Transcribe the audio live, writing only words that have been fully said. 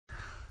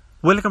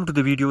Welcome to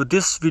the video.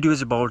 This video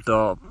is about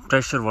the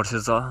pressure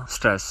versus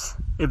stress.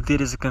 If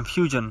there is a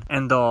confusion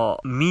and the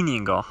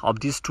meaning of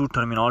these two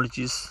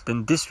terminologies,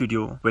 then this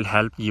video will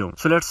help you.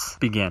 So let's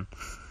begin.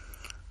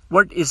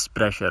 What is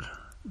pressure?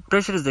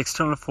 Pressure is the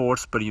external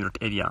force per unit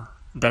area.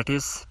 That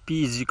is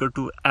P is equal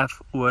to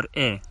F over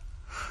A.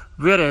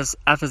 Whereas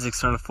F is the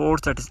external force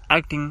that is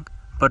acting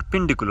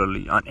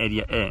perpendicularly on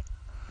area A.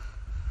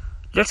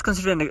 Let's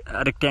consider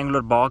a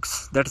rectangular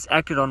box that is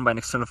acted on by an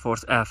external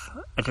force F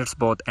at its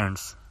both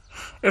ends.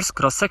 Its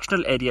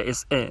cross-sectional area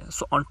is A,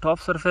 so on top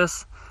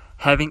surface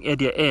having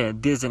area A,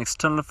 there is an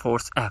external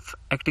force F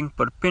acting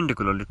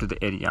perpendicularly to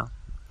the area.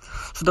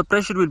 So the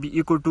pressure will be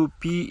equal to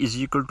P is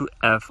equal to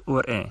F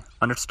over A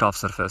on its top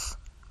surface.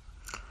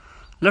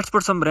 Let's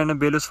put some random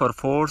values for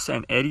force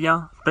and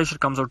area. Pressure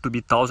comes out to be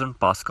 1000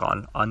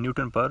 Pascal or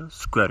Newton per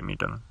square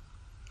meter.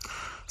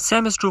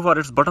 Same is true for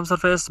its bottom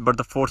surface, but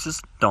the force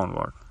is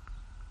downward.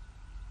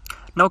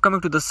 Now coming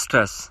to the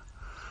stress.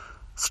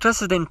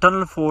 Stress is the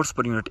internal force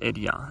per unit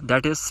area.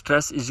 That is,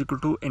 stress is equal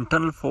to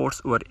internal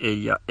force over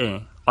area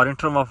A. Or in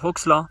terms of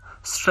Hooke's law,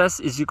 stress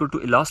is equal to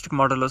elastic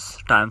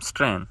modulus times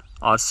strain,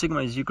 or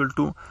sigma is equal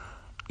to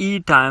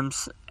E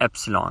times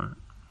epsilon.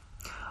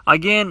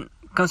 Again,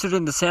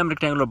 considering the same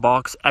rectangular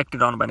box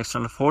acted on by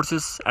external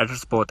forces at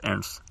its both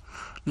ends.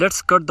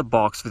 Let's cut the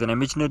box with an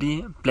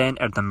imaginary plane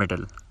at the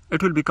middle.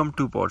 It will become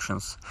two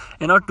portions.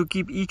 In order to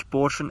keep each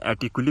portion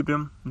at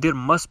equilibrium, there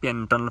must be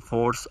an internal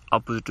force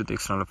opposite to the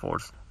external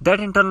force.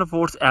 That internal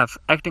force F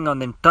acting on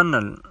the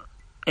internal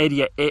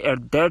area A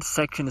at that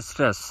section is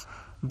stress.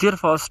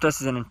 Therefore,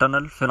 stress is an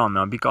internal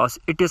phenomenon because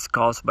it is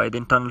caused by the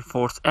internal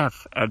force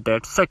F at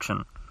that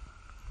section.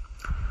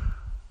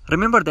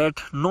 Remember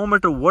that no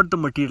matter what the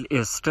material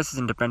is, stress is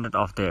independent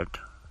of that.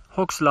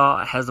 Hooke's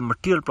law has the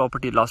material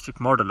property elastic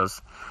modulus,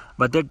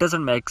 but that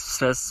doesn't make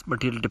stress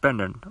material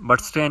dependent,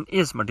 but strain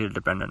is material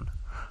dependent.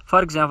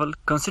 For example,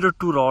 consider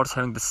two rods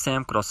having the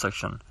same cross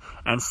section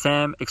and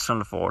same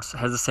external force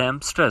has the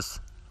same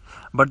stress,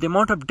 but the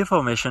amount of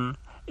deformation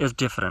is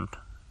different,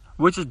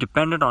 which is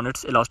dependent on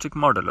its elastic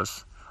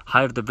modulus.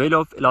 Higher the value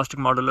of elastic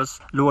modulus,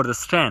 lower the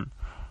strain,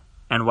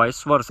 and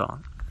vice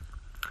versa.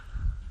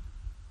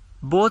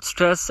 Both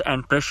stress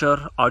and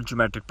pressure are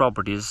geometric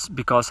properties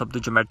because of the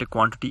geometric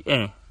quantity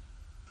A.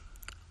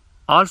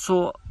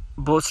 Also,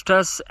 both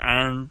stress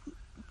and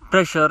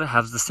pressure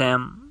have the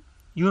same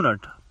unit,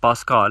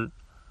 Pascal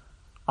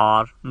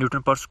or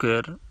Newton per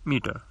square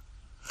meter.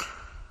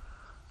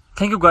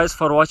 Thank you guys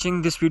for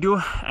watching this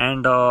video,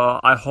 and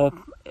I hope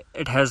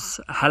it has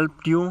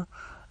helped you,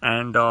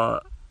 and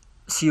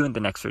see you in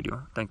the next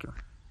video. Thank you.